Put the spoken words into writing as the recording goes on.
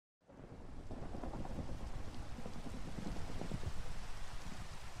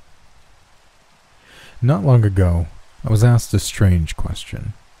Not long ago, I was asked a strange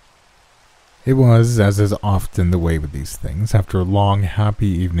question. It was, as is often the way with these things, after a long, happy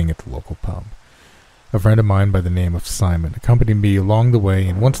evening at the local pub. A friend of mine by the name of Simon accompanied me along the way,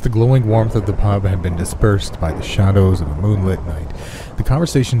 and once the glowing warmth of the pub had been dispersed by the shadows of a moonlit night, the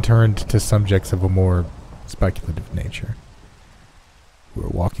conversation turned to subjects of a more speculative nature. We were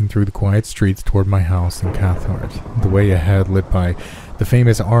walking through the quiet streets toward my house in Cathcart, the way ahead lit by the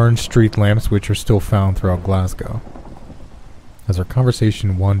famous orange street lamps which are still found throughout Glasgow. As our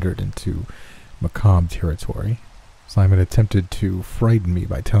conversation wandered into macabre territory, Simon attempted to frighten me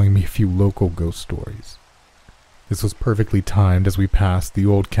by telling me a few local ghost stories. This was perfectly timed as we passed the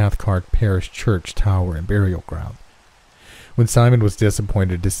old Cathcart parish church tower and burial ground. When Simon was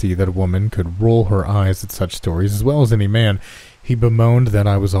disappointed to see that a woman could roll her eyes at such stories as well as any man, he bemoaned that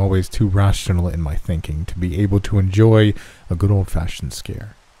I was always too rational in my thinking to be able to enjoy a good old-fashioned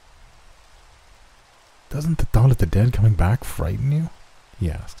scare. "Doesn't the thought of the dead coming back frighten you?" he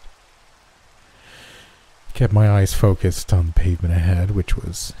asked. I kept my eyes focused on the pavement ahead, which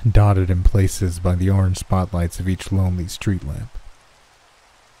was dotted in places by the orange spotlights of each lonely street lamp.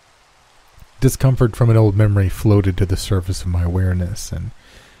 Discomfort from an old memory floated to the surface of my awareness, and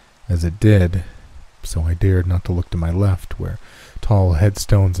as it did, so I dared not to look to my left, where tall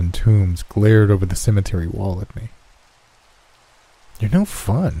headstones and tombs glared over the cemetery wall at me. "You're no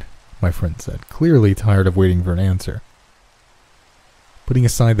fun," my friend said, clearly tired of waiting for an answer. Putting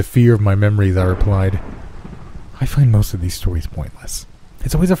aside the fear of my memories, I replied, "I find most of these stories pointless.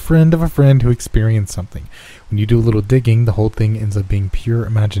 It's always a friend of a friend who experienced something. When you do a little digging, the whole thing ends up being pure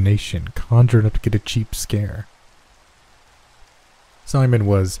imagination, conjured up to get a cheap scare." Simon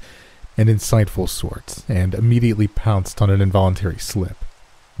was an insightful sort, and immediately pounced on an involuntary slip.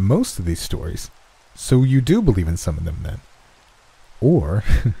 "Most of these stories? So you do believe in some of them, then?" Or,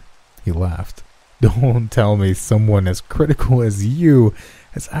 he laughed, "don't tell me someone as critical as you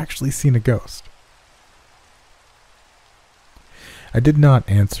has actually seen a ghost." I did not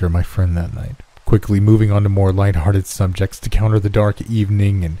answer my friend that night, quickly moving on to more light-hearted subjects to counter the dark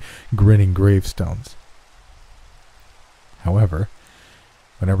evening and grinning gravestones. However,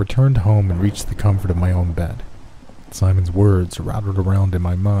 when I returned home and reached the comfort of my own bed, Simon's words rattled around in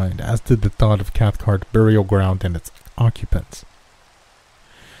my mind, as did the thought of Cathcart burial ground and its occupants.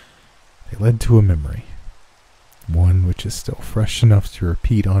 They led to a memory, one which is still fresh enough to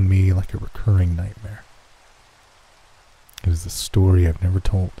repeat on me like a recurring nightmare. It was a story I've never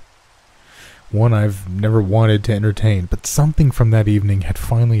told, one I've never wanted to entertain, but something from that evening had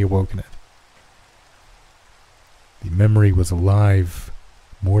finally awoken it. The memory was alive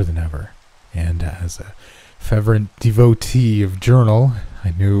more than ever, and as a fervent devotee of journal,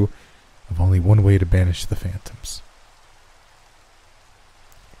 I knew of only one way to banish the phantoms.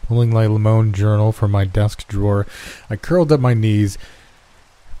 Pulling my Limon journal from my desk drawer, I curled up my knees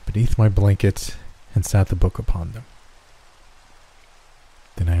beneath my blanket and sat the book upon them.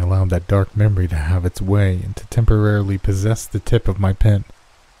 Then I allowed that dark memory to have its way and to temporarily possess the tip of my pen.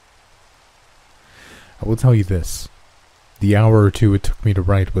 I will tell you this. The hour or two it took me to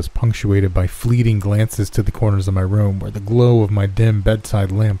write was punctuated by fleeting glances to the corners of my room where the glow of my dim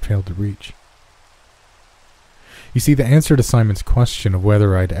bedside lamp failed to reach. You see, the answer to Simon's question of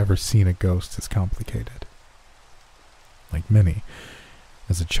whether I'd ever seen a ghost is complicated. Like many,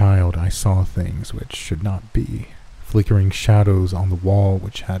 as a child I saw things which should not be. Flickering shadows on the wall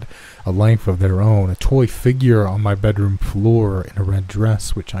which had a life of their own, a toy figure on my bedroom floor in a red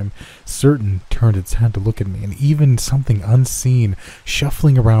dress which I'm certain turned its head to look at me, and even something unseen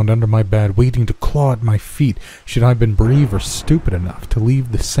shuffling around under my bed waiting to claw at my feet should I have been brave or stupid enough to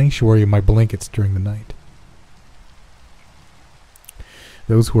leave the sanctuary of my blankets during the night.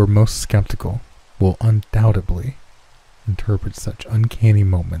 Those who are most skeptical will undoubtedly interpret such uncanny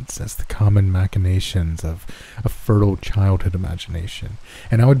moments as the common machinations of a fertile childhood imagination,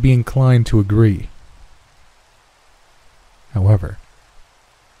 and I would be inclined to agree. However,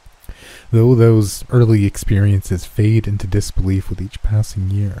 though those early experiences fade into disbelief with each passing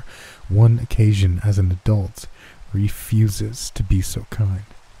year, one occasion as an adult refuses to be so kind.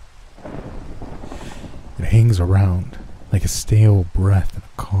 It hangs around like a stale breath in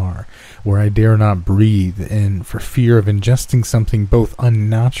a car, where I dare not breathe in for fear of ingesting something both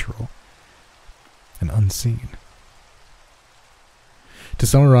unnatural and unseen. To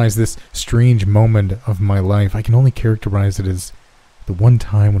summarize this strange moment of my life, I can only characterize it as the one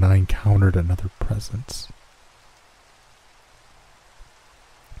time when I encountered another presence.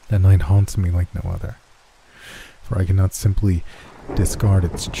 That night haunts me like no other, for I cannot simply discard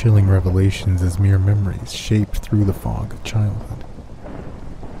its chilling revelations as mere memories shaped through the fog of childhood.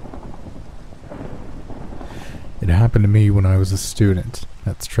 It happened to me when I was a student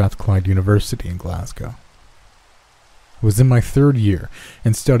at Strathclyde University in Glasgow. I was in my 3rd year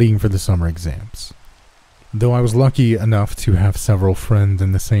and studying for the summer exams. Though I was lucky enough to have several friends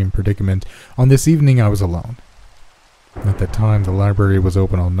in the same predicament, on this evening I was alone. At that time, the library was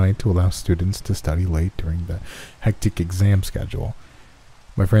open all night to allow students to study late during the hectic exam schedule.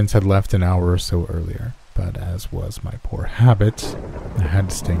 My friends had left an hour or so earlier, but as was my poor habit, I had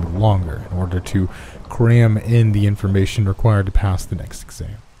to stay longer in order to cram in the information required to pass the next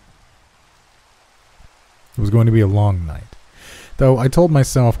exam. It was going to be a long night, though I told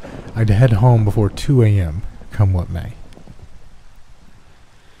myself I'd head home before 2 a.m., come what may.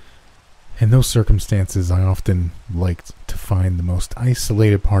 In those circumstances, I often liked to find the most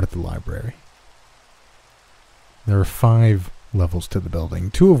isolated part of the library. There are 5 levels to the building,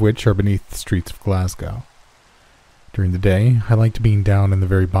 2 of which are beneath the streets of Glasgow. During the day, I liked being down in the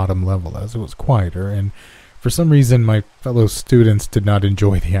very bottom level as it was quieter, and for some reason my fellow students did not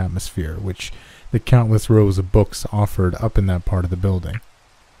enjoy the atmosphere, which the countless rows of books offered up in that part of the building.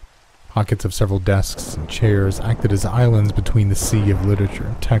 Pockets of several desks and chairs acted as islands between the sea of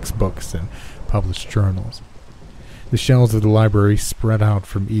literature, textbooks, and published journals. The shelves of the library spread out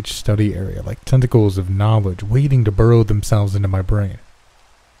from each study area like tentacles of knowledge waiting to burrow themselves into my brain.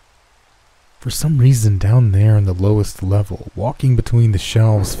 For some reason, down there in the lowest level, walking between the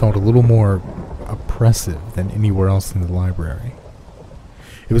shelves felt a little more oppressive than anywhere else in the library.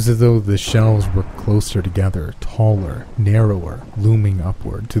 It was as though the shelves were closer together, taller, narrower, looming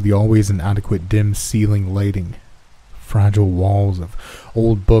upward to the always inadequate dim ceiling lighting. Fragile walls of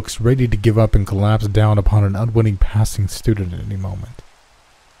old books ready to give up and collapse down upon an unwitting passing student at any moment.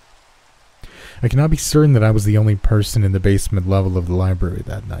 I cannot be certain that I was the only person in the basement level of the library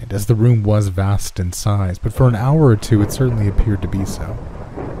that night, as the room was vast in size, but for an hour or two it certainly appeared to be so.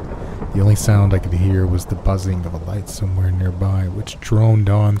 The only sound I could hear was the buzzing of a light somewhere nearby, which droned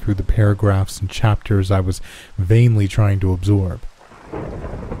on through the paragraphs and chapters I was vainly trying to absorb.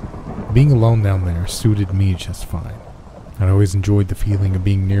 Being alone down there suited me just fine. I'd always enjoyed the feeling of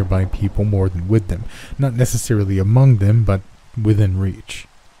being nearby people more than with them, not necessarily among them, but within reach.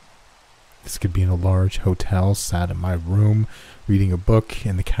 This could be in a large hotel, sat in my room, reading a book,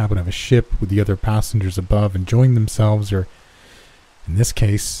 in the cabin of a ship with the other passengers above enjoying themselves, or, in this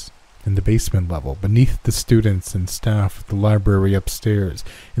case, in the basement level, beneath the students and staff of the library upstairs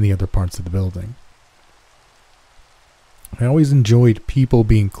in the other parts of the building. I always enjoyed people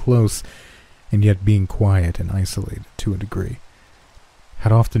being close and yet being quiet and isolated to a degree.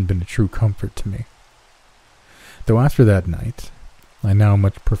 Had often been a true comfort to me. Though after that night, I now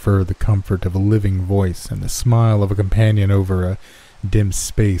much prefer the comfort of a living voice and the smile of a companion over a dim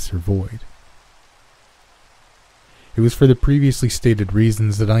space or void. It was for the previously stated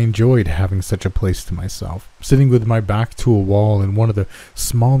reasons that I enjoyed having such a place to myself, sitting with my back to a wall in one of the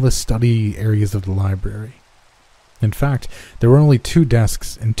smallest study areas of the library. In fact, there were only 2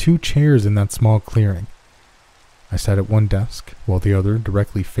 desks and 2 chairs in that small clearing. I sat at one desk, while the other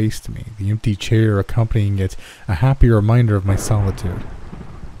directly faced me, the empty chair accompanying it a happy reminder of my solitude.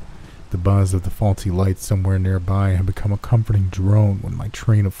 The buzz of the faulty light somewhere nearby had become a comforting drone when my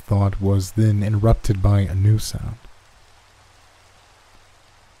train of thought was then interrupted by a new sound.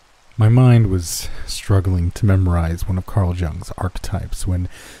 My mind was struggling to memorize one of Carl Jung's archetypes when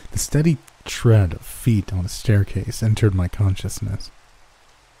the steady tread of feet on a staircase entered my consciousness.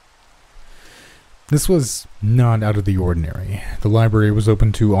 This was not out of the ordinary. The library was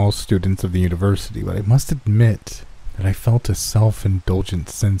open to all students of the university, but I must admit that I felt a self-indulgent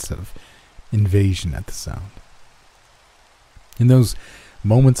sense of invasion at the sound. In those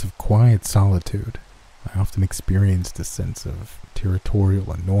moments of quiet solitude, I often experienced a sense of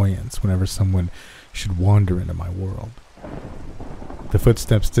territorial annoyance whenever someone should wander into my world. The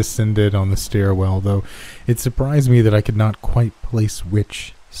footsteps descended on the stairwell, though it surprised me that I could not quite place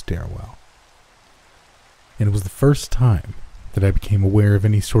which stairwell. And it was the first time that I became aware of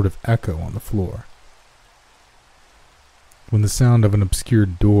any sort of echo on the floor. When the sound of an obscure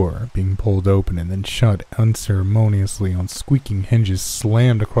door being pulled open and then shut unceremoniously on squeaking hinges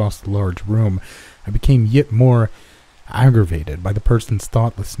slammed across the large room, I became yet more aggravated by the person's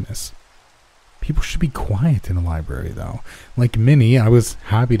thoughtlessness. People should be quiet in a library, though. Like many, I was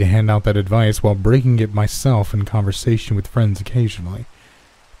happy to hand out that advice while breaking it myself in conversation with friends occasionally.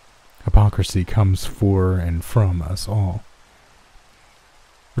 Hypocrisy comes for and from us all.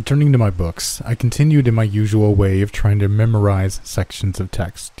 Returning to my books, I continued in my usual way of trying to memorize sections of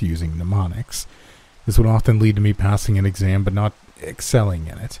text using mnemonics. This would often lead to me passing an exam but not excelling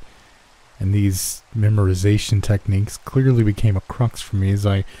in it. and these memorization techniques clearly became a crux for me as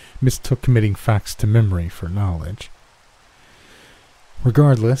I mistook committing facts to memory for knowledge.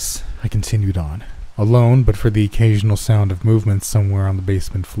 Regardless, I continued on, alone but for the occasional sound of movement somewhere on the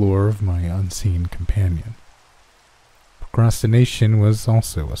basement floor of my unseen companion. Procrastination was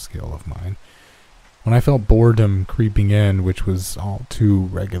also a skill of mine. When I felt boredom creeping in, which was all too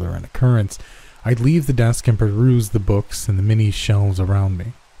regular an occurrence, I'd leave the desk and peruse the books and the many shelves around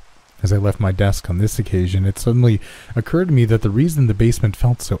me. As I left my desk on this occasion, it suddenly occurred to me that the reason the basement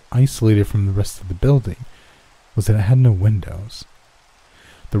felt so isolated from the rest of the building was that it had no windows.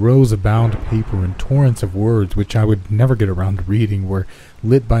 The rows of bound paper and torrents of words, which I would never get around to reading, were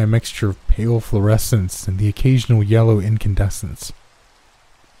lit by a mixture of pale fluorescence and the occasional yellow incandescence.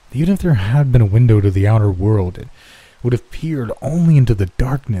 Even if there had been a window to the outer world, it would have peered only into the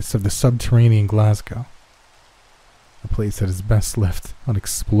darkness of the subterranean Glasgow, a place that is best left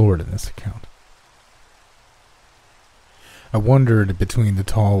unexplored in this account. I wandered between the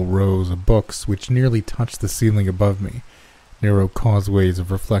tall rows of books which nearly touched the ceiling above me, narrow causeways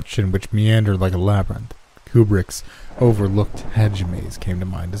of reflection which meandered like a labyrinth. Kubrick's overlooked hedge maze came to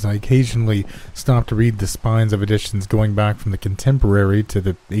mind as I occasionally stopped to read the spines of editions going back from the contemporary to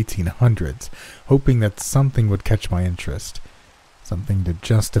the 1800s, hoping that something would catch my interest, something to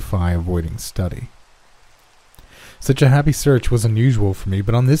justify avoiding study. Such a happy search was unusual for me,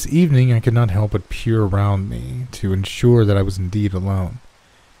 but on this evening I could not help but peer around me to ensure that I was indeed alone.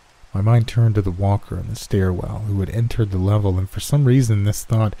 My mind turned to the walker in the stairwell who had entered the level, and for some reason this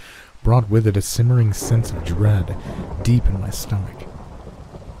thought brought with it a simmering sense of dread deep in my stomach.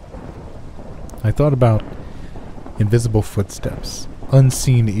 I thought about invisible footsteps,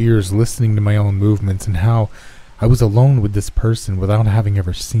 unseen ears listening to my own movements, and how I was alone with this person without having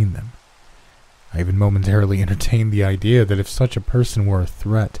ever seen them. I even momentarily entertained the idea that if such a person were a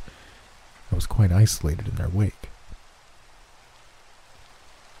threat, I was quite isolated in their wake.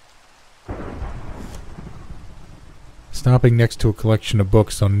 Stopping next to a collection of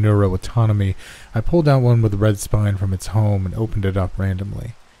books on neuroautonomy, I pulled out one with a red spine from its home and opened it up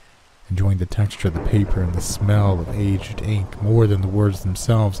randomly. Enjoying the texture of the paper and the smell of aged ink more than the words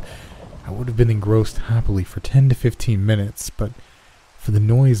themselves, I would have been engrossed happily for 10 to 15 minutes, but for the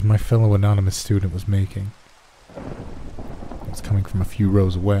noise my fellow anonymous student was making. It was coming from a few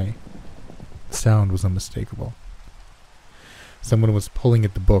rows away. The sound was unmistakable. Someone was pulling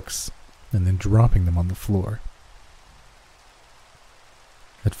at the books and then dropping them on the floor.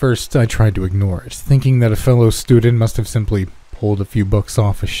 At first, I tried to ignore it, thinking that a fellow student must have simply pulled a few books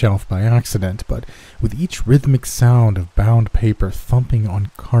off a shelf by accident, but with each rhythmic sound of bound paper thumping on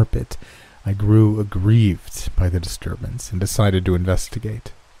carpet, I grew aggrieved by the disturbance and decided to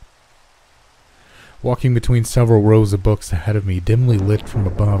investigate. Walking between several rows of books ahead of me, dimly lit from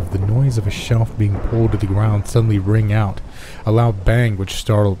above, the noise of a shelf being pulled to the ground suddenly rang out, a loud bang which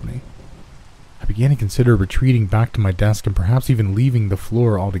startled me. I began to consider retreating back to my desk and perhaps even leaving the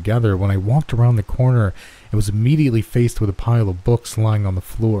floor altogether when I walked around the corner and was immediately faced with a pile of books lying on the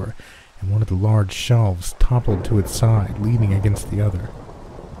floor, and one of the large shelves toppled to its side, leaning against the other.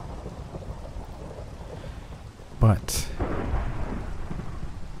 But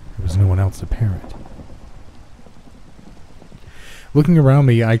there was no one else apparent. Looking around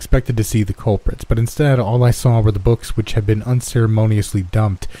me, I expected to see the culprits, but instead all I saw were the books which had been unceremoniously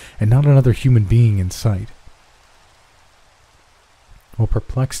dumped, and not another human being in sight. What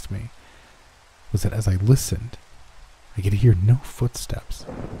perplexed me was that as I listened, I could hear no footsteps.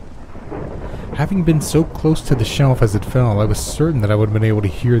 Having been so close to the shelf as it fell, I was certain that I would have been able to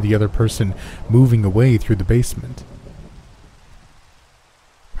hear the other person moving away through the basement.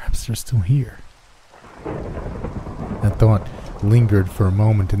 Perhaps they're still here. That thought lingered for a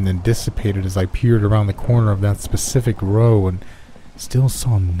moment and then dissipated as I peered around the corner of that specific row and still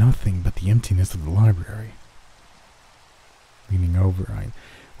saw nothing but the emptiness of the library. Leaning over, I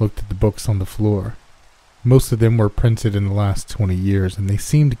looked at the books on the floor. Most of them were printed in the last 20 years, and they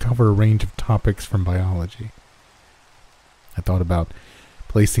seemed to cover a range of topics from biology. I thought about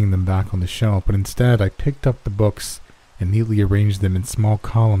placing them back on the shelf, but instead I picked up the books and neatly arranged them in small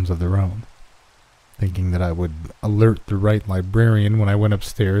columns of their own, thinking that I would alert the right librarian when I went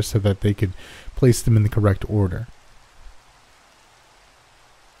upstairs so that they could place them in the correct order.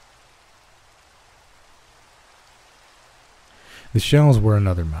 The shelves were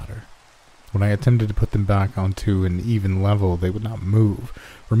another matter. When I attempted to put them back onto an even level, they would not move,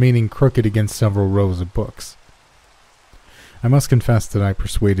 remaining crooked against several rows of books. I must confess that I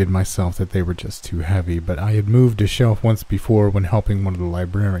persuaded myself that they were just too heavy, but I had moved a shelf once before when helping one of the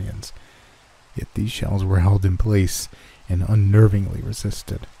librarians. Yet these shelves were held in place and unnervingly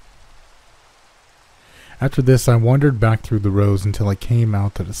resisted. After this, I wandered back through the rows until I came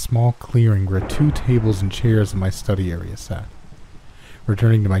out at a small clearing where 2 tables and chairs in my study area sat.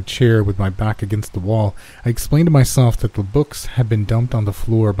 Returning to my chair with my back against the wall, I explained to myself that the books had been dumped on the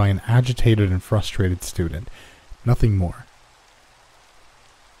floor by an agitated and frustrated student. Nothing more.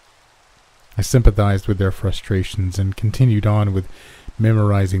 I sympathized with their frustrations and continued on with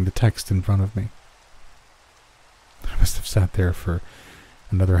memorizing the text in front of me. I must have sat there for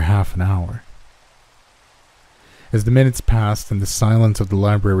another half an hour. As the minutes passed and the silence of the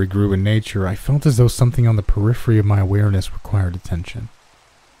library grew in nature, I felt as though something on the periphery of my awareness required attention.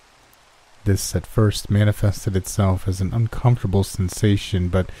 This at first manifested itself as an uncomfortable sensation,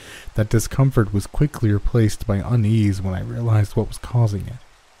 but that discomfort was quickly replaced by unease when I realized what was causing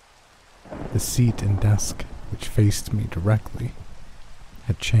it. The seat and desk, which faced me directly,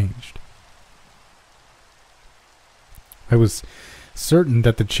 had changed. I was certain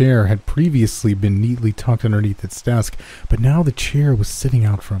that the chair had previously been neatly tucked underneath its desk, but now the chair was sitting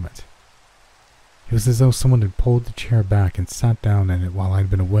out from it. It was as though someone had pulled the chair back and sat down in it while I'd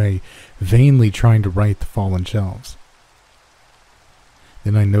been away, vainly trying to right the fallen shelves.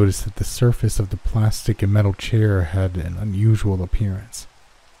 Then I noticed that the surface of the plastic and metal chair had an unusual appearance.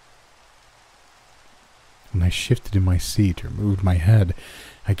 When I shifted in my seat or moved my head,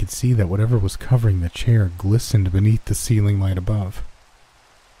 I could see that whatever was covering the chair glistened beneath the ceiling light above.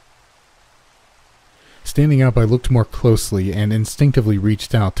 Standing up, I looked more closely and instinctively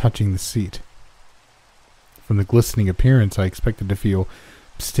reached out, touching the seat. From the glistening appearance, I expected to feel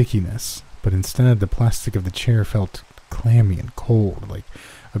stickiness, but instead the plastic of the chair felt clammy and cold, like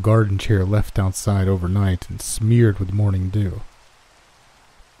a garden chair left outside overnight and smeared with morning dew.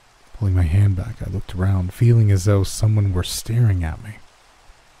 Pulling my hand back, I looked around, feeling as though someone were staring at me.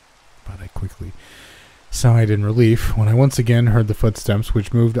 But I quickly sighed in relief when I once again heard the footsteps,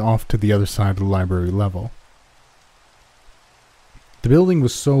 which moved off to the other side of the library level. The building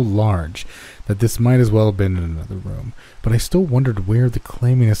was so large that this might as well have been in another room, but I still wondered where the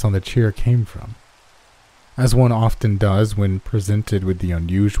clamminess on the chair came from. As one often does when presented with the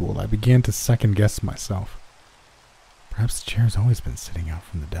unusual, I began to second-guess myself. Perhaps the chair has always been sitting out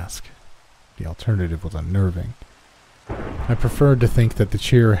from the desk. The alternative was unnerving. I preferred to think that the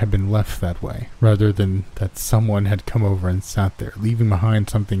chair had been left that way, rather than that someone had come over and sat there, leaving behind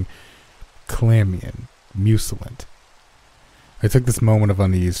something clammy and mucilent. I took this moment of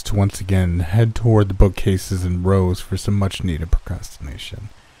unease to once again head toward the bookcases and rows for some much-needed procrastination.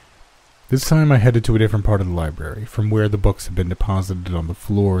 This time I headed to a different part of the library, from where the books had been deposited on the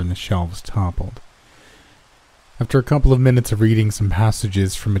floor and the shelves toppled. After a couple of minutes of reading some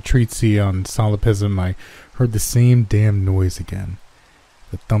passages from a treatise on solipsism, I heard the same damn noise again,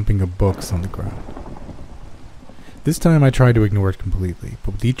 the thumping of books on the ground. This time I tried to ignore it completely,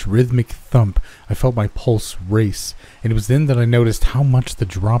 but with each rhythmic thump I felt my pulse race, and it was then that I noticed how much the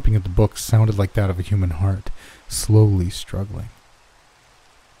dropping of the books sounded like that of a human heart, slowly struggling.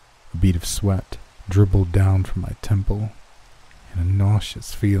 A bead of sweat dribbled down from my temple, and a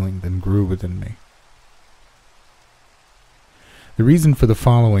nauseous feeling then grew within me. The reason for the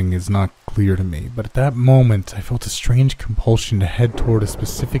following is not clear to me, but at that moment I felt a strange compulsion to head toward a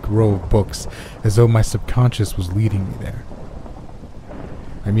specific row of books, as though my subconscious was leading me there.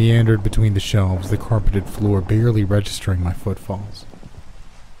 I meandered between the shelves, the carpeted floor barely registering my footfalls.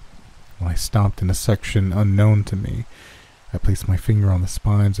 When I stopped in a section unknown to me, I placed my finger on the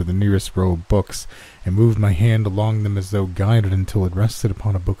spines of the nearest row of books and moved my hand along them as though guided until it rested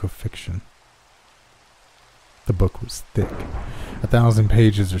upon a book of fiction. The book was thick, 1,000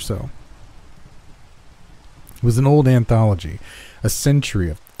 pages or so. It was an old anthology, a century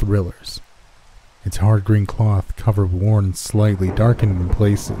of thrillers. Its hard green cloth cover worn and slightly darkened in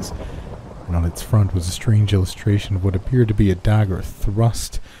places, and on its front was a strange illustration of what appeared to be a dagger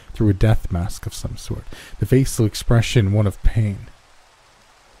thrust through a death mask of some sort, the facial expression one of pain.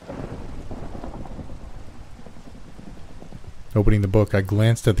 Opening the book, I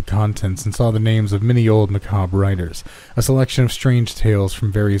glanced at the contents and saw the names of many old macabre writers, a selection of strange tales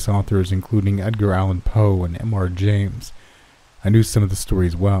from various authors including Edgar Allan Poe and M.R. James. I knew some of the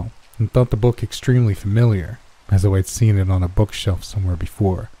stories well, and thought the book extremely familiar, as though I'd seen it on a bookshelf somewhere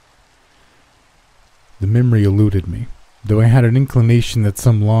before. The memory eluded me, though I had an inclination that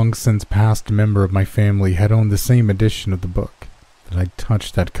some long-since passed member of my family had owned the same edition of the book, that I'd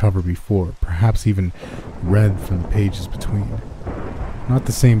touched that cover before, perhaps even read from the pages between. Not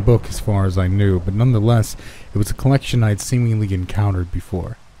the same book as far as I knew, but nonetheless, it was a collection I'd seemingly encountered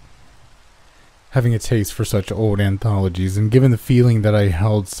before. Having a taste for such old anthologies, and given the feeling that I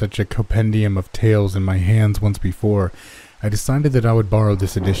held such a compendium of tales in my hands once before, I decided that I would borrow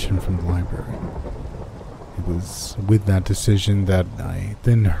this edition from the library. It was with that decision that I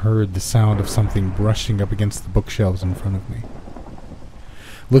then heard the sound of something brushing up against the bookshelves in front of me.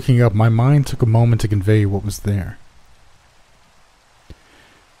 Looking up, my mind took a moment to convey what was there.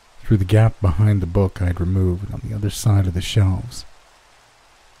 Through the gap behind the book I had removed on the other side of the shelves,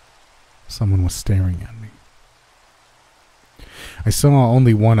 someone was staring at me. I saw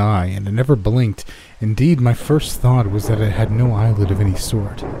only one eye, and it never blinked. Indeed, my first thought was that it had no eyelid of any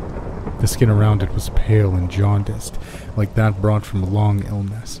sort. The skin around it was pale and jaundiced, like that brought from a long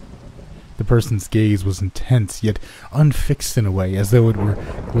illness. The person's gaze was intense, yet unfixed in a way, as though it were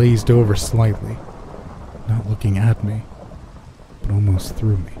glazed over slightly, not looking at me, but almost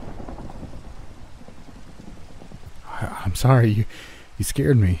through me. I'm sorry, you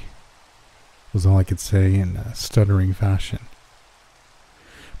scared me, was all I could say in a stuttering fashion.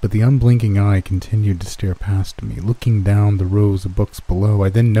 But the unblinking eye continued to stare past me, looking down the rows of books below. I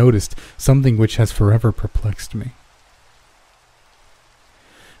then noticed something which has forever perplexed me.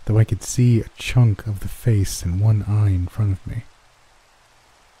 Though I could see a chunk of the face in one eye in front of me,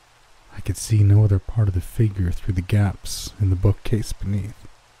 I could see no other part of the figure through the gaps in the bookcase beneath.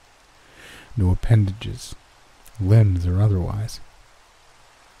 No appendages, limbs or otherwise.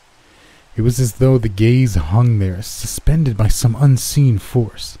 It was as though the gaze hung there, suspended by some unseen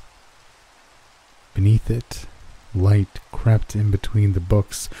force. Beneath it, light crept in between the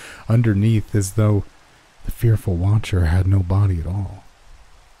books, underneath, as though the fearful watcher had no body at all.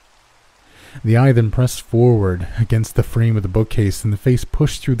 The eye then pressed forward against the frame of the bookcase, and the face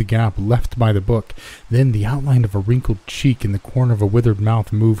pushed through the gap left by the book. Then the outline of a wrinkled cheek and the corner of a withered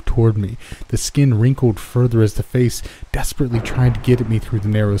mouth moved toward me. The skin wrinkled further as the face desperately tried to get at me through the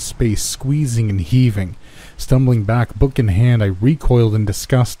narrow space, squeezing and heaving. Stumbling back, book in hand, I recoiled in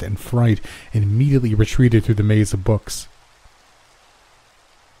disgust and fright, and immediately retreated through the maze of books.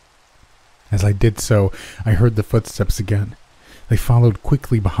 As I did so, I heard the footsteps again. They followed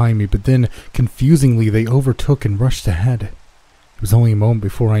quickly behind me, but then, confusingly, they overtook and rushed ahead. It was only a moment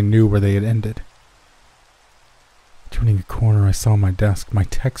before I knew where they had ended. Turning a corner, I saw my desk, my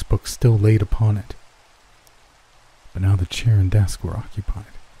textbook still laid upon it. But now the chair and desk were occupied.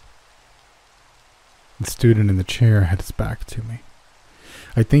 The student in the chair had his back to me.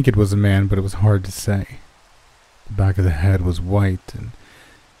 I think it was a man, but it was hard to say. The back of the head was white, and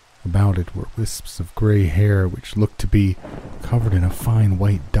about it were wisps of gray hair which looked to be covered in a fine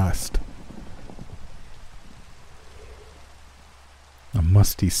white dust. A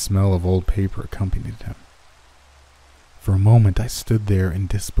musty smell of old paper accompanied him. For a moment I stood there in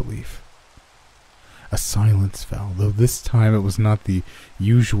disbelief. A silence fell, though this time it was not the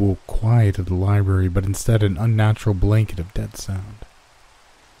usual quiet of the library, but instead an unnatural blanket of dead sound.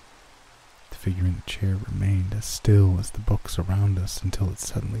 The figure in the chair remained as still as the books around us until it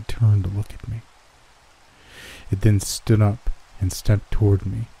suddenly turned to look at me. It then stood up and stepped toward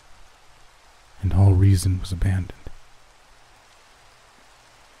me, and all reason was abandoned.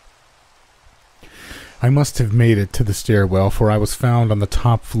 I must have made it to the stairwell, for I was found on the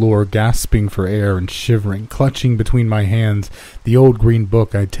top floor, gasping for air and shivering, clutching between my hands the old green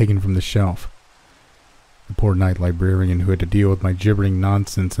book I had taken from the shelf. The poor night librarian who had to deal with my gibbering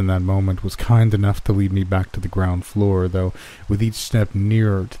nonsense in that moment was kind enough to lead me back to the ground floor, though with each step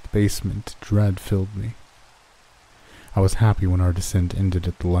nearer to the basement, dread filled me. I was happy when our descent ended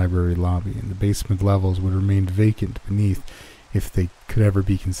at the library lobby, and the basement levels would remain vacant beneath if they could ever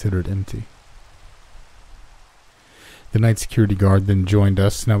be considered empty. The night security guard then joined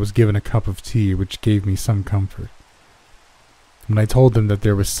us, and I was given a cup of tea, which gave me some comfort. When I told them that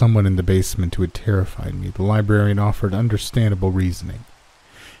there was someone in the basement who had terrified me, the librarian offered understandable reasoning.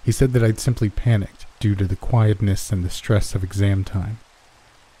 He said that I'd simply panicked due to the quietness and the stress of exam time.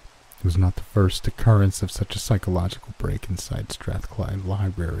 It was not the first occurrence of such a psychological break inside Strathclyde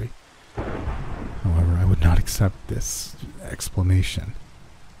Library. However, I would not accept this explanation.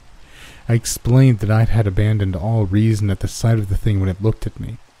 I explained that I'd had abandoned all reason at the sight of the thing when it looked at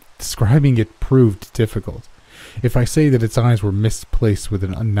me. Describing it proved difficult. If I say that its eyes were misplaced with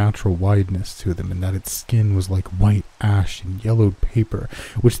an unnatural wideness to them, and that its skin was like white ash and yellowed paper,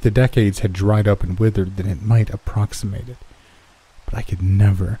 which the decades had dried up and withered, then it might approximate it. But I could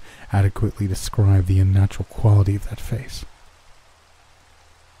never adequately describe the unnatural quality of that face.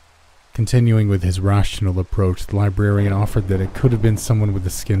 Continuing with his rational approach, the librarian offered that it could have been someone with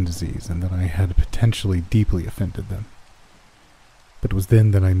a skin disease, and that I had potentially deeply offended them. But it was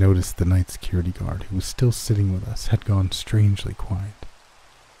then that I noticed the night security guard, who was still sitting with us, had gone strangely quiet.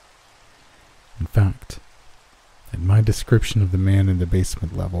 In fact, at my description of the man in the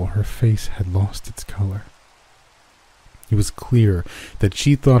basement level, her face had lost its color. It was clear that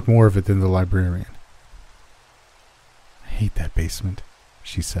she thought more of it than the librarian. hate that basement,"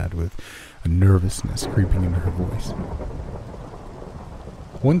 she said, with a nervousness creeping into her voice.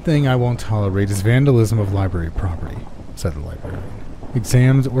 "One thing I won't tolerate is vandalism of library property," said the librarian.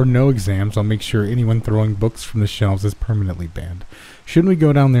 "Exams or no exams, I'll make sure anyone throwing books from the shelves is permanently banned. Shouldn't we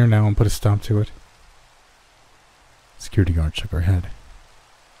go down there now and put a stop to it?" The security guard shook her head.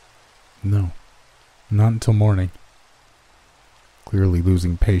 "No, not until morning." Clearly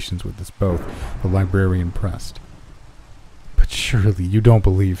losing patience with us both, the librarian pressed. "But surely you don't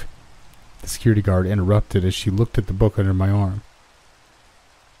believe—" The security guard interrupted as she looked at the book under my arm.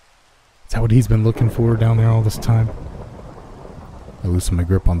 "Is that what he's been looking for down there all this time?" I loosened my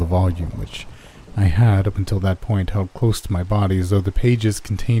grip on the volume, which I had, up until that point, held close to my body as though the pages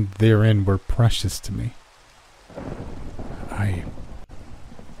contained therein were precious to me. I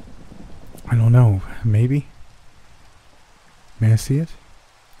don't know, maybe? "May I see it?"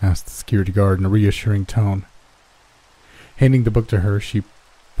 asked the security guard in a reassuring tone. Handing the book to her, she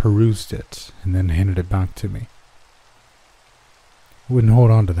perused it and then handed it back to me. "I wouldn't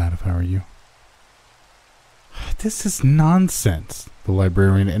hold on to that if I were you." "This is nonsense," the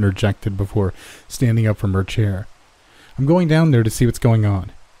librarian interjected before standing up from her chair. "I'm going down there to see what's going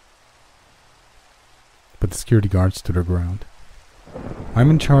on." But the security guard stood her ground. "I'm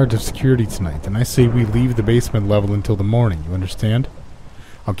in charge of security tonight, and I say we leave the basement level until the morning, you understand?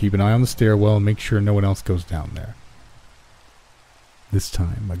 I'll keep an eye on the stairwell and make sure no one else goes down there." This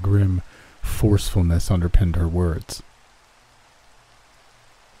time, a grim forcefulness underpinned her words.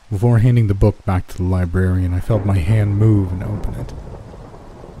 Before handing the book back to the librarian, I felt my hand move and open it.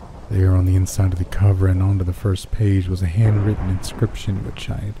 There on the inside of the cover and onto the first page was a handwritten inscription which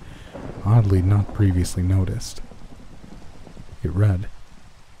I had oddly not previously noticed. It read,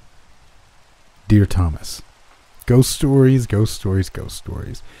 "Dear Thomas, ghost stories, ghost stories, ghost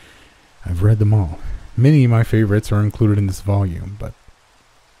stories. I've read them all. Many of my favorites are included in this volume, but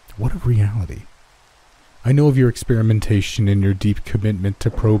what of reality? I know of your experimentation and your deep commitment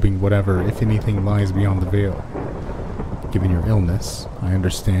to probing whatever, if anything, lies beyond the veil. Given your illness, I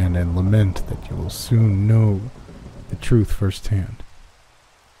understand and lament that you will soon know the truth firsthand.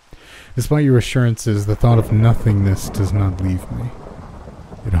 Despite your assurances, the thought of nothingness does not leave me.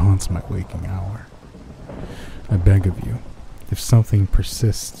 It haunts my waking hour. I beg of you, if something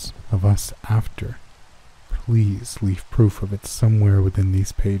persists of us after, please leave proof of it somewhere within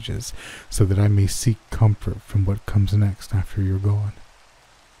these pages, so that I may seek comfort from what comes next after you're gone.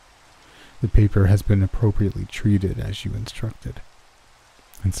 The paper has been appropriately treated as you instructed,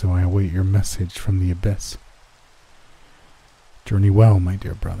 and so I await your message from the abyss. Journey well, my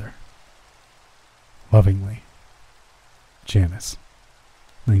dear brother. Lovingly, Janice,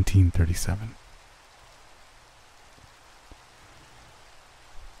 1937.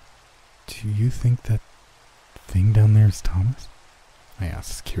 Do you think that thing down there is Thomas? I asked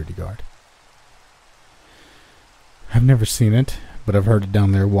the security guard. I've never seen it, but I've heard it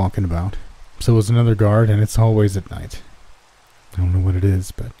down there walking about. So is another guard, and it's always at night. I don't know what it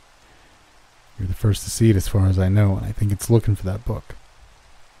is, but you're the first to see it as far as I know, and I think it's looking for that book.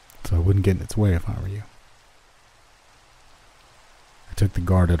 So I wouldn't get in its way if I were you. I took the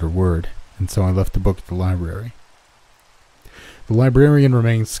guard at her word, and so I left the book at the library. The librarian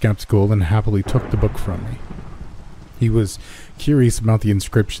remained skeptical and happily took the book from me. He was curious about the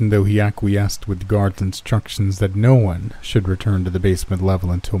inscription, though he acquiesced with the guard's instructions that no one should return to the basement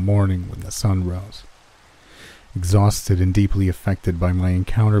level until morning when the sun rose. Exhausted and deeply affected by my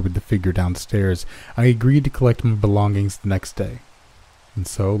encounter with the figure downstairs, I agreed to collect my belongings the next day, and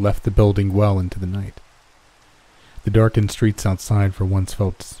so left the building well into the night. The darkened streets outside for once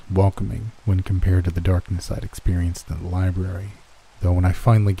felt welcoming when compared to the darkness I'd experienced in the library, though when I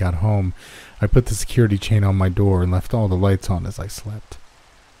finally got home, I put the security chain on my door and left all the lights on as I slept,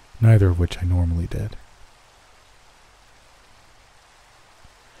 neither of which I normally did.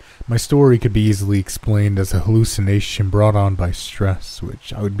 My story could be easily explained as a hallucination brought on by stress,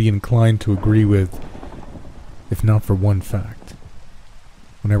 which I would be inclined to agree with, if not for one fact.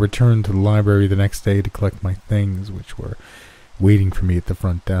 When I returned to the library the next day to collect my things, which were waiting for me at the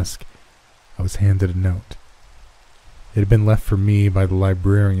front desk, I was handed a note. It had been left for me by the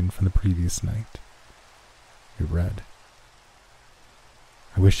librarian from the previous night. It read,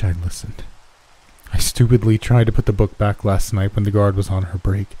 I wish I'd listened. I stupidly tried to put the book back last night when the guard was on her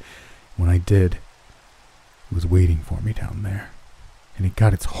break. When I did, it was waiting for me down there, and it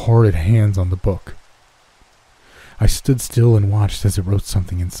got its horrid hands on the book. I stood still and watched as it wrote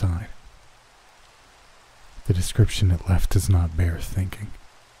something inside. The description it left does not bear thinking.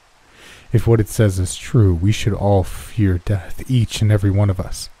 If what it says is true, we should all fear death, each and every one of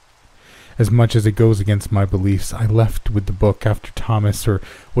us. As much as it goes against my beliefs, I left with the book after Thomas, or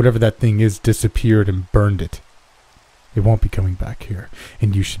whatever that thing is, disappeared and burned it. It won't be coming back here,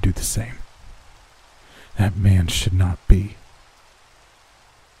 and you should do the same. That man should not be.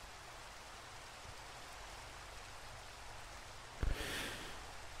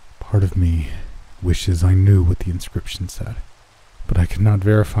 Part of me wishes I knew what the inscription said, but I cannot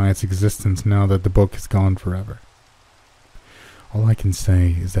verify its existence now that the book is gone forever. All I can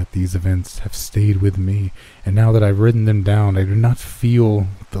say is that these events have stayed with me, and now that I've written them down, I do not feel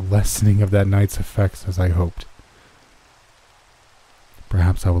the lessening of that night's effects as I hoped.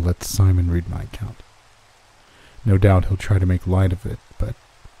 Perhaps I will let Simon read my account. No doubt he'll try to make light of it, but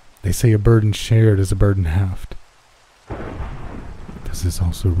they say a burden shared is a burden halved. Does this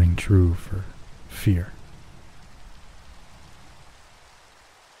also ring true for fear?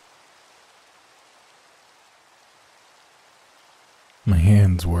 My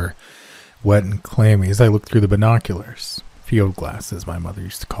hands were wet and clammy as I looked through the binoculars, field glasses my mother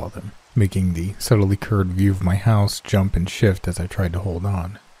used to call them, making the subtly curved view of my house jump and shift as I tried to hold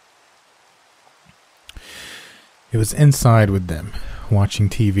on. It was inside with them, watching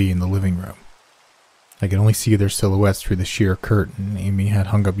TV in the living room. I could only see their silhouettes through the sheer curtain Amy had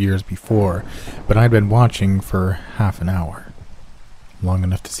hung up years before, but I'd been watching for half an hour. Long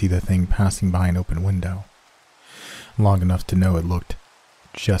enough to see the thing passing by an open window. Long enough to know it looked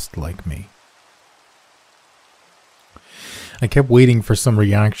just like me. I kept waiting for some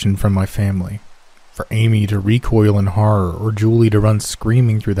reaction from my family, for Amy to recoil in horror or Julie to run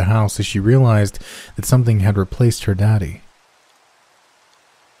screaming through the house as she realized that something had replaced her daddy.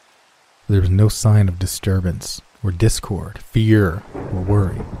 There was no sign of disturbance or discord, fear or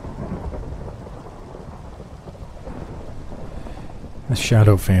worry. The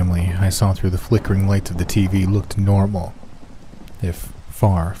shadow family I saw through the flickering lights of the TV looked normal, if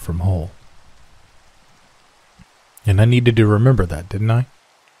far from whole. And I needed to remember that, didn't I?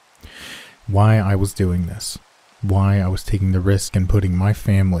 Why I was doing this. Why I was taking the risk and putting my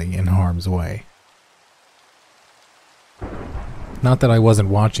family in harm's way. Not that I wasn't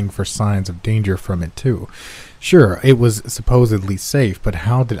watching for signs of danger from it too. Sure, it was supposedly safe, but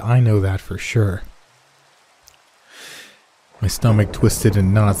how did I know that for sure? My stomach twisted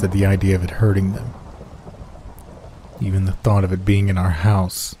in knots at the idea of it hurting them. Even the thought of it being in our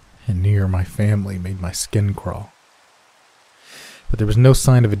house and near my family made my skin crawl. But there was no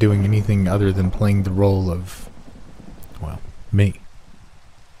sign of it doing anything other than playing the role of, well, me.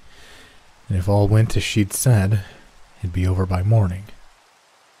 And if all went as she'd said, it'd be over by morning.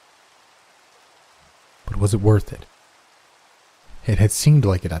 But was it worth it? It had seemed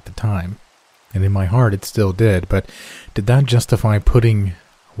like it at the time, and in my heart it still did, but did that justify putting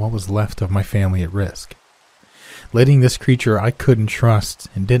what was left of my family at risk? Letting this creature I couldn't trust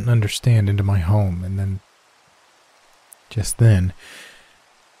and didn't understand into my home, and then, just then,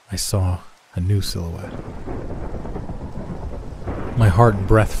 I saw a new silhouette. My heart and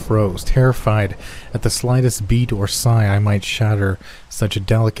breath froze, terrified at the slightest beat or sigh I might shatter such a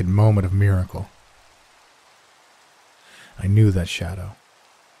delicate moment of miracle. I knew that shadow,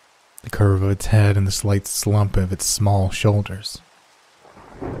 the curve of its head and the slight slump of its small shoulders.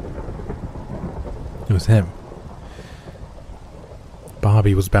 It was him.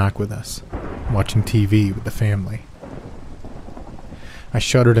 Bobby was back with us, watching TV with the family. I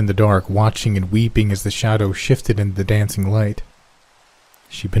shuddered in the dark, watching and weeping as the shadow shifted into the dancing light.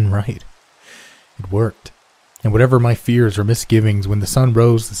 She'd been right. It worked. And whatever my fears or misgivings, when the sun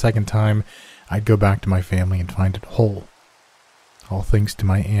rose the second time, I'd go back to my family and find it whole. All thanks to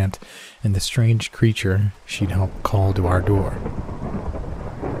my aunt and the strange creature she'd helped call to our door.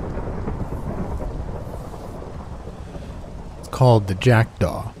 It's called the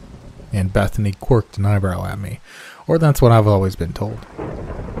Jackdaw, and Bethany quirked an eyebrow at me, or that's what I've always been told.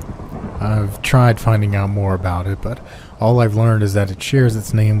 I've tried finding out more about it, but all I've learned is that it shares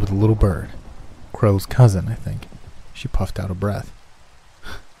its name with a little bird. Crow's cousin, I think. She puffed out a breath.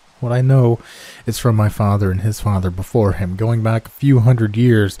 What I know is from my father and his father before him, going back a few hundred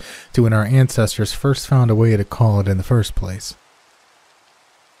years to when our ancestors first found a way to call it in the first place.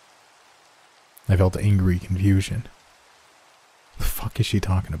 I felt angry confusion. The fuck is she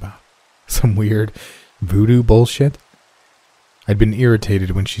talking about? Some weird voodoo bullshit? I'd been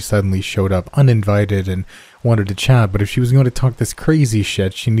irritated when she suddenly showed up uninvited and wanted to chat, but if she was going to talk this crazy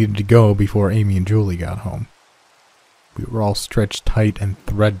shit, she needed to go before Amy and Julie got home. We were all stretched tight and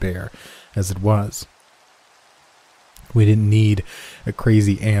threadbare as it was. We didn't need a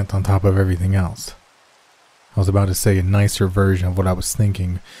crazy aunt on top of everything else. I was about to say a nicer version of what I was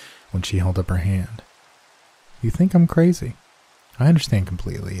thinking when she held up her hand. You think I'm crazy? I understand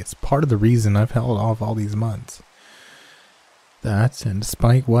completely. It's part of the reason I've held off all these months. That, and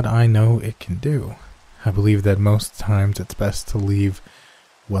despite what I know it can do, I believe that most times it's best to leave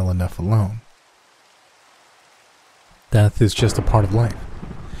well enough alone. Death is just a part of life.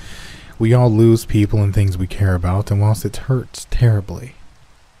 We all lose people and things we care about, and whilst it hurts terribly,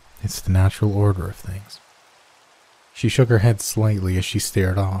 it's the natural order of things. She shook her head slightly as she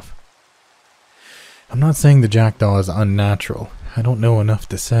stared off. I'm not saying the jackdaw is unnatural. I don't know enough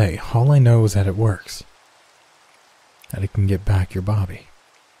to say. All I know is that it works. That it can get back your Bobby.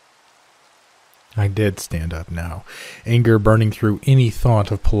 I did stand up now, anger burning through any thought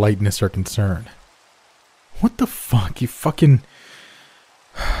of politeness or concern. What the fuck? You fucking...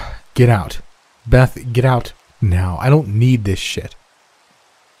 Get out. Beth, get out now. I don't need this shit.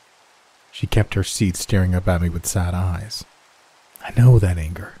 She kept her seat, staring up at me with sad eyes. I know that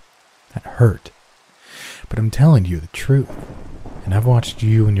anger. That hurt. But I'm telling you the truth. And I've watched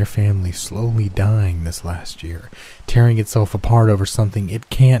you and your family slowly dying this last year, tearing itself apart over something it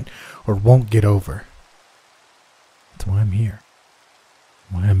can't or won't get over. That's why I'm here.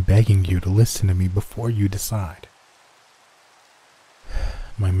 Why I'm begging you to listen to me before you decide.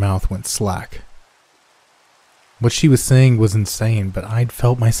 My mouth went slack. What she was saying was insane, but I'd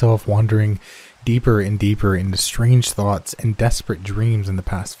felt myself wandering deeper and deeper into strange thoughts and desperate dreams in the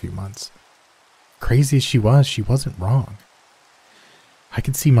past few months. Crazy as she wasn't wrong. I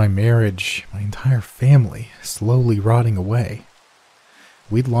could see my marriage, my entire family, slowly rotting away.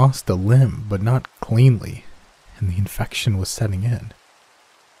 We'd lost a limb, but not cleanly, and the infection was setting in.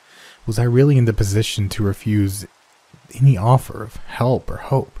 Was I really in the position to refuse any offer of help or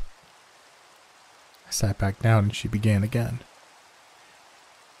hope? I sat back down and she began again.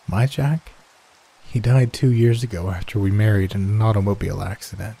 My Jack? He died 2 years ago after we married in an automobile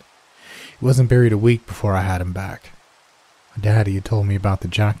accident. He wasn't buried a week before I had him back. My daddy had told me about the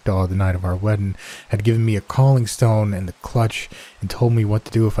jackdaw the night of our wedding, had given me a calling stone and the clutch, and told me what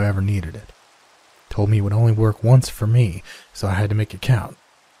to do if I ever needed it. Told me it would only work once for me, so I had to make it count.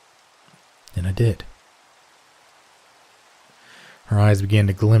 And I did. Her eyes began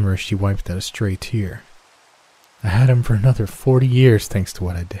to glimmer as she wiped out a stray tear. I had him for another 40 years thanks to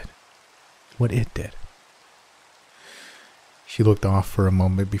what I did. What it did. She looked off for a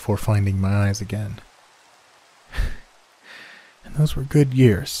moment before finding my eyes again. And those were good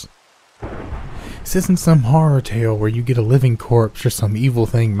years. This isn't some horror tale where you get a living corpse or some evil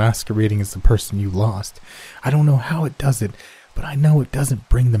thing masquerading as the person you lost. I don't know how it does it, but I know it doesn't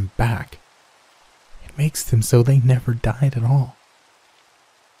bring them back. It makes them so they never died at all.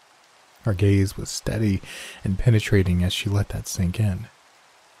 Her gaze was steady and penetrating as she let that sink in.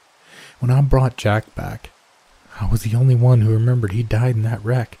 When I brought Jack back, I was the only one who remembered he died in that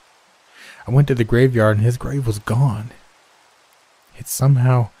wreck. I went to the graveyard and his grave was gone. It's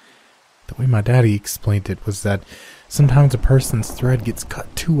somehow, the way my daddy explained it was that sometimes a person's thread gets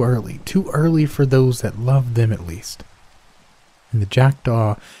cut too early for those that love them at least. And the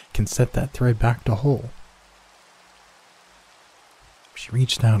jackdaw can set that thread back to whole. She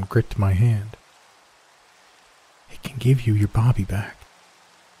reached out and gripped my hand. It can give you your Bobby back.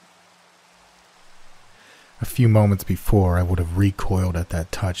 A few moments before, I would have recoiled at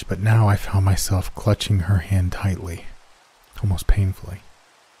that touch, but now I found myself clutching her hand tightly, almost painfully.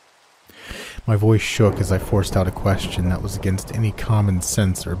 My voice shook as I forced out a question that was against any common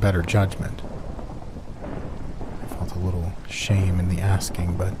sense or better judgment. I felt a little shame in the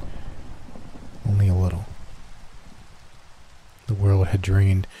asking, but only a little. The world had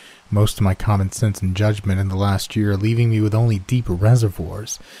drained most of my common sense and judgment in the last year, leaving me with only deep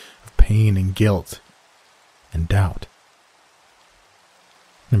reservoirs of pain and guilt and doubt.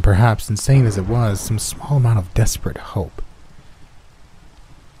 And perhaps, insane as it was, some small amount of desperate hope.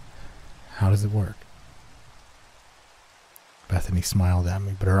 How does it work? Bethany smiled at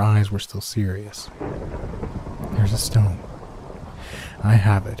me, but her eyes were still serious. There's a stone. I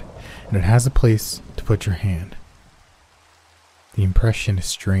have it, and it has a place to put your hand. The impression is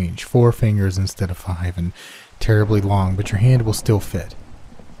strange, 4 fingers instead of 5, and terribly long, but your hand will still fit.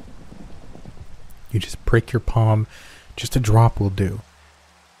 You just prick your palm, just a drop will do.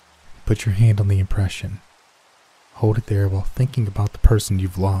 Put your hand on the impression. Hold it there while thinking about the person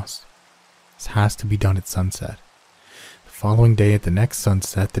you've lost. This has to be done at sunset. The following day at the next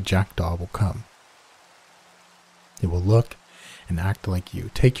sunset, the jackdaw will come. It will look and act like you.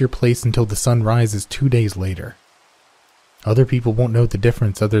 Take your place until the sun rises 2 days later. Other people won't know the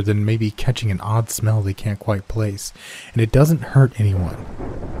difference other than maybe catching an odd smell they can't quite place. And it doesn't hurt anyone.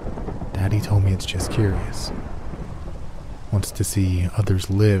 Daddy told me it's just curious. Wants to see others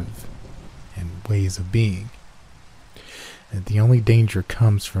live and ways of being. And the only danger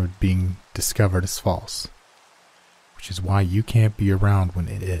comes from it being discovered as false, which is why you can't be around when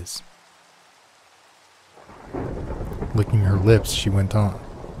it is. Licking her lips, she went on.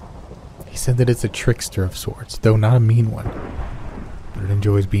 He said that it's a trickster of sorts, though not a mean one, but it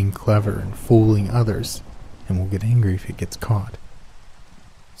enjoys being clever and fooling others, and will get angry if it gets caught.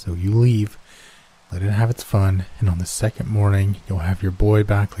 So you leave, let it have its fun, and on the second morning, you'll have your boy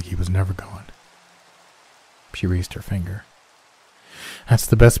back like he was never gone. She raised her finger. That's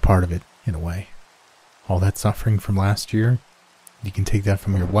the best part of it, in a way. All that suffering from last year, you can take that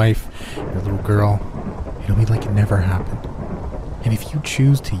from your wife, your little girl. It'll be like it never happened. And if you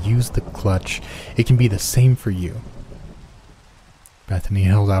choose to use the clutch, it can be the same for you. Bethany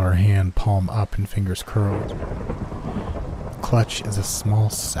held out her hand, palm up and fingers curled. The clutch is a small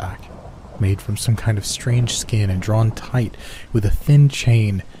sack, made from some kind of strange skin and drawn tight with a thin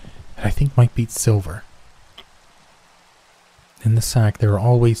chain that I think might beat silver. In the sack there are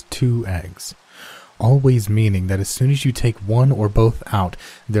always 2 eggs. Always meaning that as soon as you take one or both out,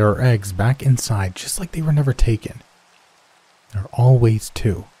 there are eggs back inside just like they were never taken. There are always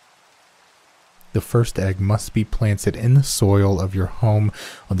 2. The first egg must be planted in the soil of your home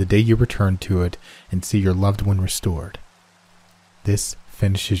on the day you return to it and see your loved one restored. This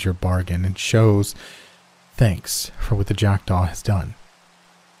finishes your bargain and shows thanks for what the jackdaw has done.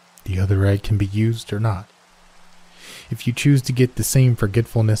 The other egg can be used or not. If you choose to get the same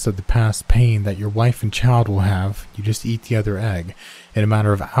forgetfulness of the past pain that your wife and child will have, you just eat the other egg. In a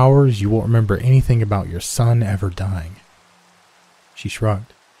matter of hours, you won't remember anything about your son ever dying. She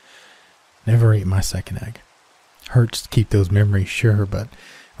shrugged. Never ate my second egg. Hurts to keep those memories, sure, but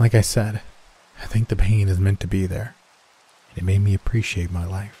like I said, I think the pain is meant to be there. And it made me appreciate my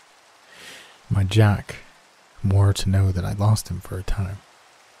life. My Jack, more to know that I lost him for a time.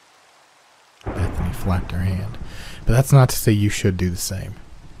 Bethany flapped her hand. But that's not to say you should do the same.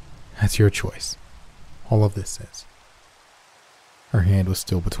 That's your choice. All of this is. Her hand was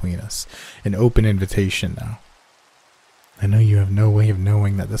still between us, an open invitation now. I know you have no way of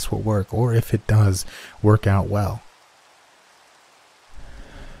knowing that this will work, or if it does, work out well.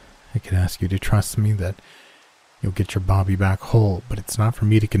 I could ask you to trust me that you'll get your Bobby back whole, but it's not for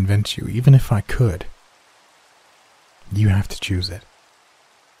me to convince you, even if I could. You have to choose it.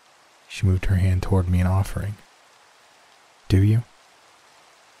 She moved her hand toward me in offering. Do you?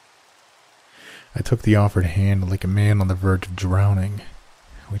 I took the offered hand like a man on the verge of drowning,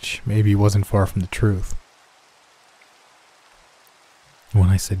 which maybe wasn't far from the truth. When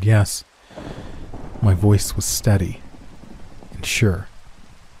I said yes, my voice was steady and sure.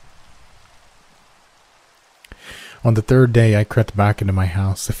 On the third day, I crept back into my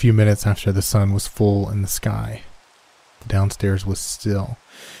house a few minutes after the sun was full in the sky. The downstairs was still,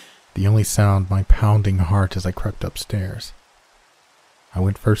 the only sound my pounding heart as I crept upstairs. I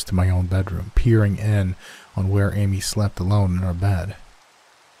went first to my own bedroom, peering in on where Amy slept alone in her bed.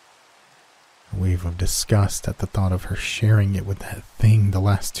 A wave of disgust at the thought of her sharing it with that thing the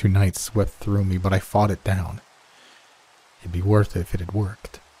last 2 nights swept through me, but I fought it down. It'd be worth it if it had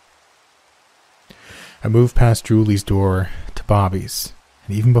worked. I moved past Julie's door to Bobby's,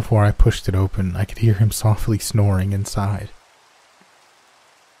 and even before I pushed it open, I could hear him softly snoring inside.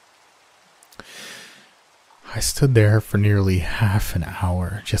 I stood there for nearly half an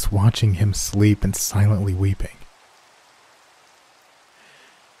hour, just watching him sleep and silently weeping.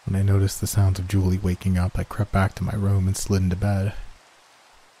 When I noticed the sounds of Julie waking up, I crept back to my room and slid into bed.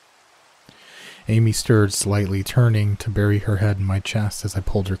 Amy stirred slightly, turning to bury her head in my chest as I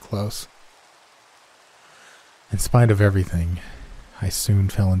pulled her close. In spite of everything, I soon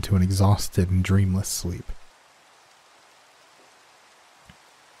fell into an exhausted and dreamless sleep.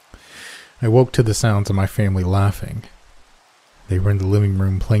 I woke to the sounds of my family laughing. They were in the living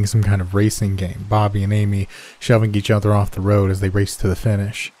room playing some kind of racing game, Bobby and Amy shoving each other off the road as they raced to the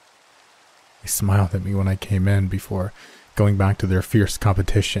finish. They smiled at me when I came in before going back to their fierce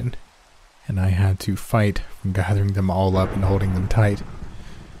competition, and I had to fight from gathering them all up and holding them tight.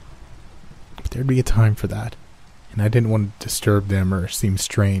 But there'd be a time for that, and I didn't want to disturb them or seem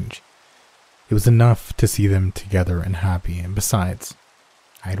strange. It was enough to see them together and happy, and besides,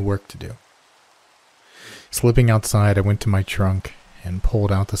 I had work to do. Slipping outside, I went to my trunk and pulled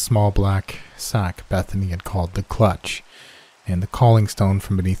out the small black sack Bethany had called the clutch, and the calling stone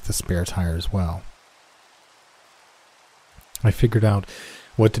from beneath the spare tire as well. I figured out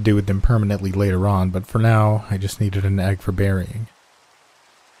what to do with them permanently later on, but for now, I just needed an egg for burying.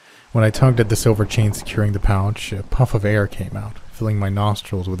 When I tugged at the silver chain securing the pouch, a puff of air came out, filling my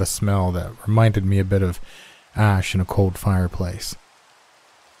nostrils with a smell that reminded me a bit of ash in a cold fireplace.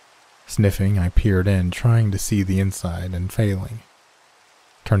 Sniffing, I peered in, trying to see the inside and failing.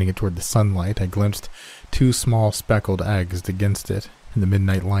 Turning it toward the sunlight, I glimpsed 2 small speckled eggs against it in the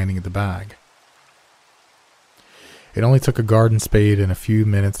midnight lining of the bag. It only took a garden spade and a few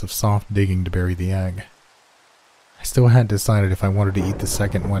minutes of soft digging to bury the egg. I still hadn't decided if I wanted to eat the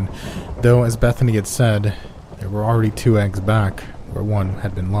second one, though, as Bethany had said, there were already 2 eggs back where one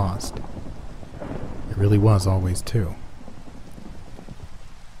had been lost. It really was always 2.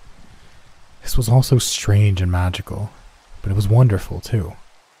 This was also strange and magical, but it was wonderful too.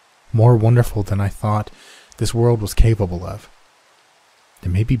 More wonderful than I thought this world was capable of.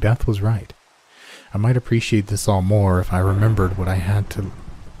 And maybe Beth was right. I might appreciate this all more if I remembered what I had to...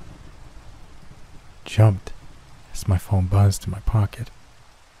 Jumped as my phone buzzed in my pocket.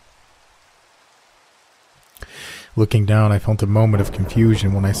 Looking down, I felt a moment of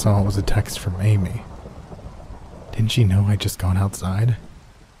confusion when I saw it was a text from Amy. Didn't she know I'd just gone outside?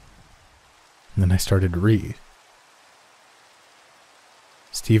 And then I started to read.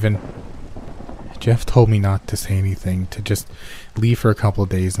 Stephen, Jeff told me not to say anything, to just leave for a couple of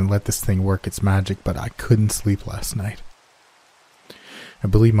days and let this thing work its magic, but I couldn't sleep last night. I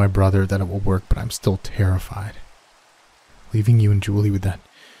believe my brother that it will work, but I'm still terrified. Leaving you and Julie with that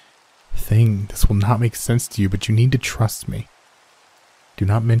thing, this will not make sense to you, but you need to trust me. Do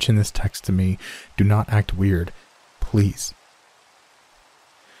not mention this text to me. Do not act weird. Please.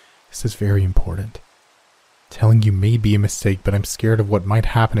 This is very important. Telling you may be a mistake, but I'm scared of what might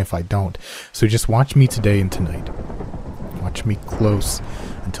happen if I don't. So just watch me today and tonight. Watch me close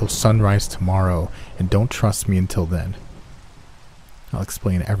until sunrise tomorrow, and don't trust me until then. I'll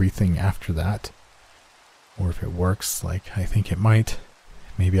explain everything after that. Or if it works like I think it might,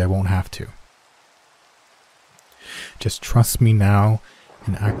 maybe I won't have to. Just trust me now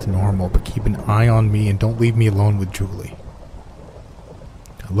and act normal, but keep an eye on me and don't leave me alone with Julie.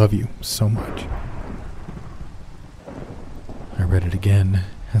 I love you so much. I read it again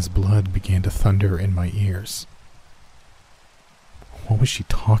as blood began to thunder in my ears. What was she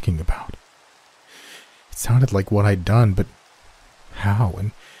talking about? It sounded like what I'd done, but how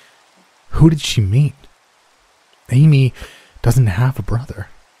and who did she mean? Amy doesn't have a brother.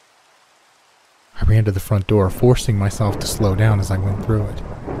 I ran to the front door, forcing myself to slow down as I went through it.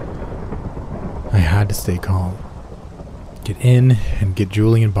 I had to stay calm. Get in and get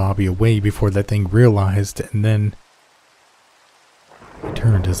Julie and Bobby away before that thing realized, and then... I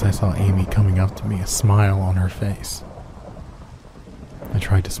turned as I saw Amy coming up to me, a smile on her face. I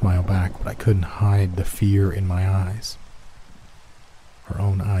tried to smile back, but I couldn't hide the fear in my eyes. Her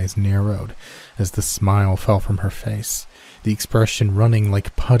own eyes narrowed as the smile fell from her face, the expression running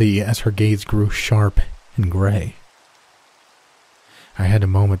like putty as her gaze grew sharp and gray. I had a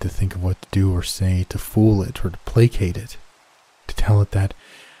moment to think of what to do or say to fool it or to placate it, to tell it that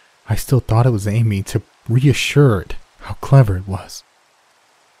I still thought it was Amy, to reassure it how clever it was.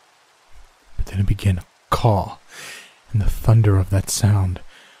 But then it began to call, and the thunder of that sound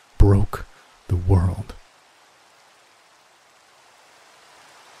broke the world.